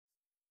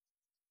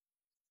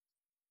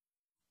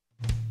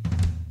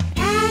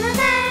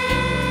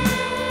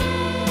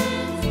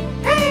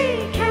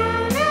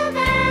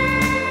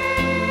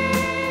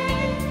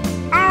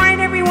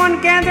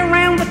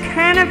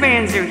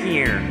Canavans are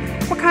here.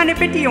 What kind of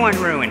bit do you want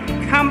ruined?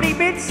 Comedy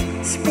bits?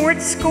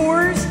 Sports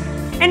scores?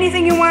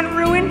 Anything you want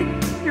ruined?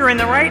 You're in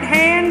the right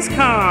hands,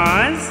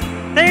 cause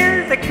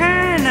they're the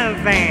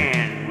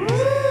Canavans,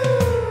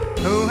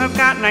 who have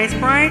got nice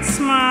bright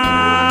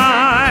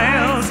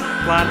smiles,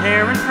 blonde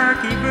hair and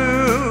perky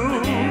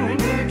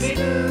boobs,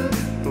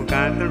 who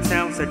got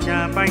themselves a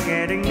job by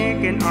getting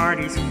Nick and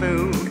Artie's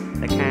food.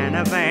 The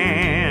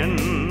Canavans.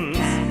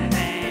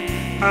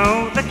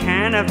 Oh, the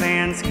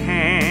Canavans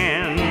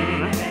can.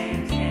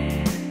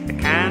 The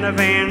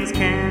Canavans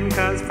can,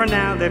 cause for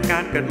now they've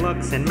got good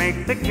looks and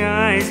make the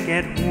guys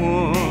get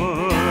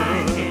wood.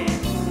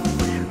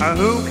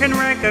 Who can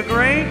wreck a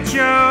great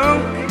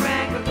joke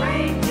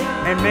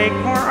and make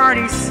poor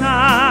Artie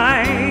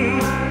sigh?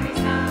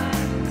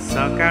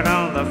 Suck out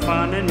all the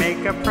fun and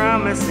make a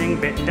promising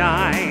bit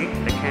die.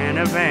 The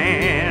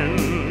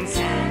Canavans.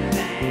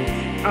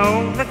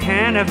 Oh, the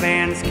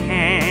Canavans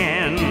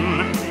can.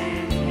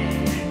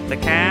 The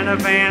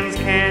Canavans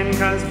can,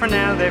 cause for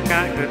now they've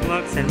got good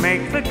looks and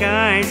make the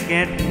guys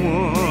get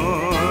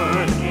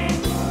wood.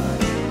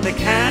 The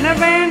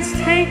Canavans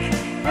take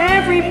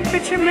every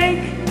bit you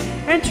make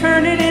and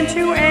turn it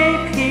into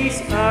a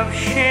piece of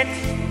shit.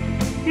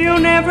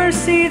 You'll never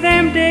see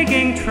them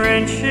digging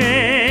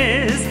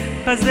trenches,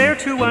 cause they're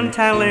too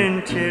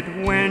untalented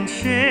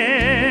wenches.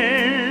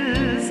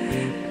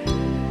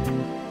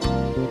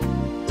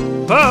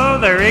 Oh,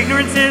 their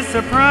ignorance is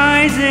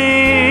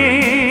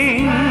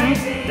surprising.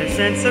 Their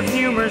sense of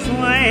humor's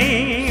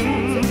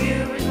lame.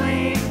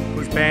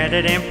 Who's bad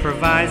at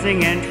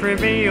improvising and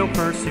trivial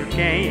pursuit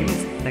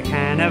games? The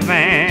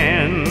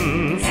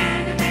Canavans.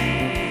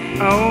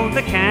 Oh,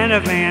 the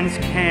Canavans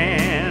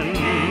can.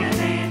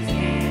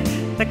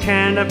 The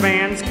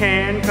Canavans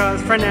can,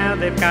 cause for now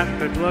they've got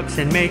good looks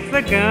and make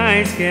the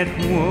guys get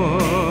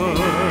wood.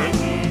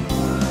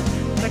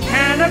 The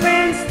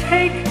Canavans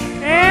take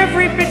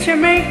every bit you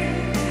make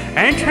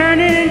and turn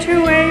it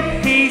into a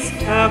piece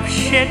of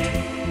shit.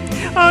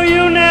 Oh,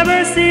 you'll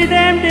never see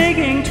them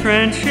digging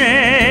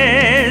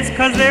trenches,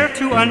 cause they're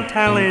too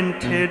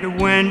untalented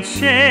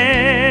wenches.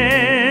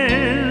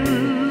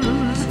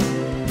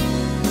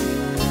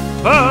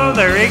 Oh,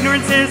 their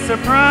ignorance is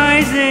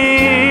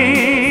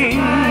surprising.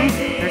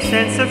 Their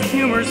sense of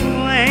humor's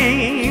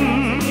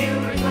lame.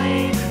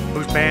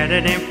 Who's bad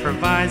at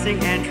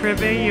improvising and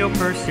trivial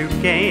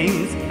pursuit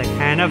games? The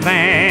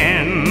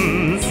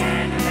Canavans.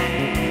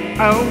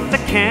 Oh, the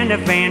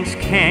Canavans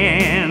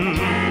can.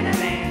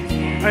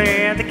 Oh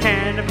yeah, the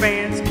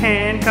Canavans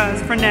can,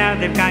 cause for now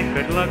they've got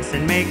good looks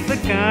and make the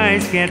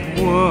guys get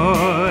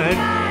wood.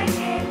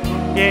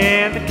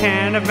 Yeah, the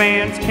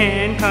Canavans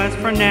can, cause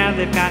for now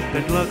they've got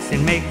good looks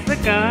and make the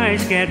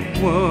guys get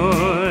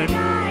wood.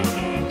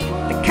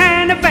 The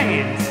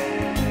Canavans,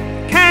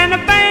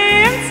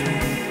 Canavans,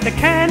 the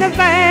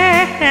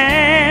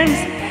Canavans.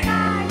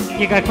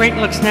 You got great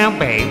looks now,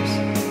 babes,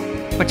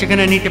 but you're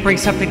gonna need to bring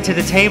something to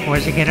the table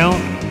as you get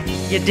older.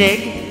 You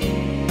dig?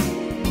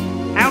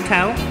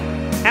 Alto,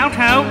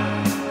 Alto,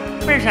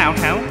 where's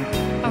Alto?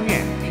 Oh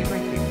yeah, she's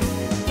right here.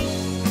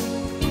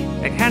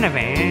 The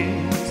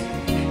Canavans,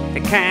 the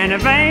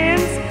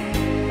Canavans,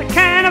 the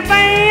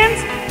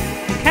Canavans,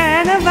 the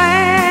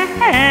Canavans.